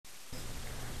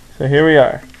So here we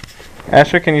are.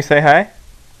 Asher, can you say hi?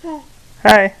 Hi.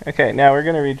 Hi. Okay, now we're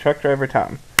going to read Truck Driver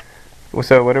Tom.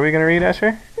 So what are we going to read,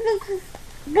 Asher?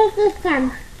 This is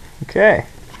Tom. Okay.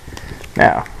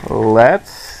 Now, let's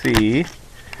see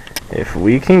if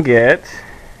we can get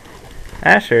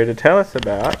Asher to tell us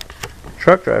about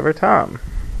Truck Driver Tom.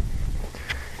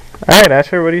 Alright,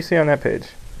 Asher, what do you see on that page?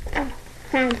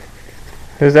 Tom.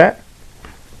 Who's that?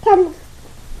 Tom's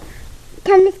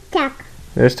truck.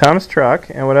 There's Tom's truck,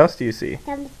 and what else do you see?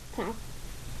 Tom's truck.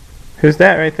 Who's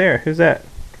that right there? Who's that?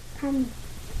 Tom's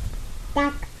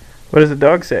duck. What does the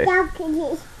dog say? Dog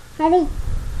is having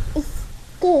his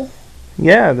keys.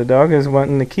 Yeah, the dog is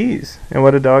wanting the keys. And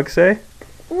what did the dog say?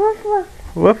 Woof woof.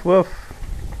 Woof woof.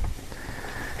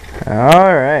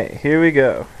 Alright, here we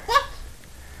go. Duck.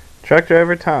 Truck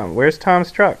Driver Tom. Where's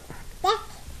Tom's truck? Duck.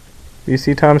 You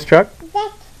see Tom's truck?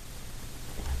 Duck.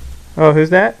 Oh, who's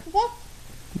that? Duck.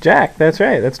 Jack, that's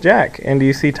right, that's Jack. And do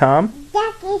you see Tom?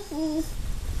 Duck is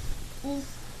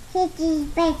his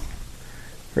base.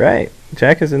 Right,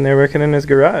 Jack is in there working in his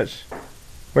garage.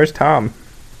 Where's Tom?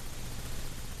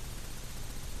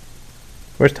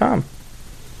 Where's Tom?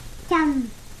 Tom.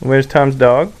 Where's Tom's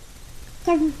dog?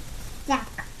 Tom's duck.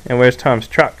 And where's Tom's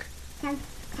truck? Tom's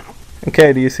truck.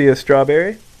 Okay, do you see a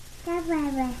strawberry?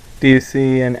 Strawberry. Do you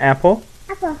see an apple?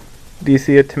 Apple. Do you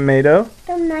see a tomato?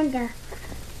 Tomato.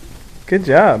 Good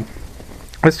job.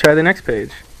 Let's try the next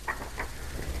page.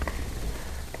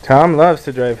 Tom loves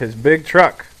to drive his big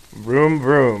truck. Vroom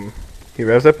vroom. He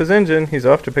revs up his engine. He's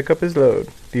off to pick up his load.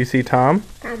 Do you see Tom?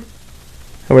 Tom. And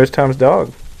where's Tom's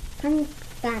dog? Tom's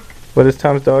duck. What does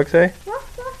Tom's dog say?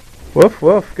 Woof woof. Woof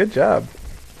woof. Good job.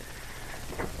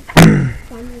 Tom's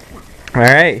duck.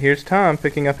 Alright, here's Tom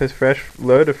picking up his fresh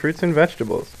load of fruits and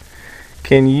vegetables.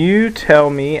 Can you tell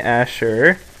me,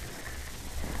 Asher,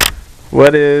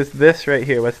 what is this right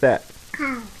here? What's that?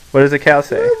 Cow. What does the cow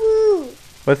say? Woo woo.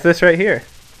 What's this right here?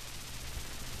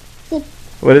 Sheep.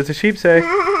 What does the sheep say?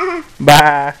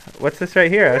 Bah. What's this right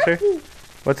here, Asher?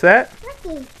 What's that?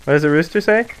 Cookie. What does the rooster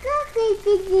say?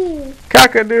 Cookie.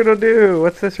 Cock-a-doodle-doo.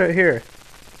 What's this right here?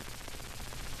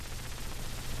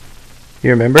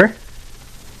 You remember?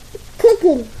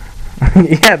 Chicken.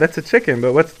 Yeah, that's a chicken,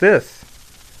 but what's this?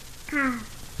 Cow.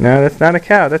 No, that's not a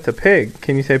cow. That's a pig.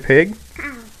 Can you say pig?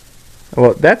 Cow.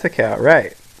 Well, that's a cow,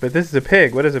 right. But this is a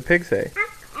pig. What does a pig say?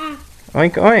 Ah.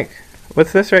 Oink, oink.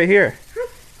 What's this right here?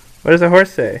 What does a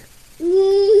horse say?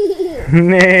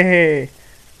 Nay.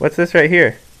 What's this right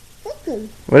here? Chicken.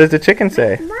 What does the chicken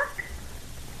say? Buck.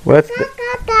 What's the...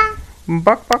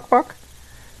 Buck, buck, buck.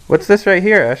 What's this right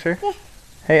here, Asher? This.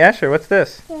 Hey, Asher, what's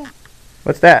this? This.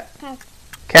 What's that? Cat.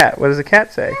 Cat. What does a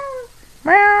cat say?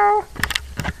 Meow.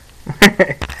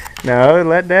 No,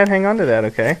 let Dad hang on to that,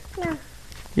 okay? No.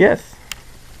 Yes.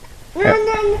 No, no,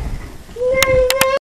 no.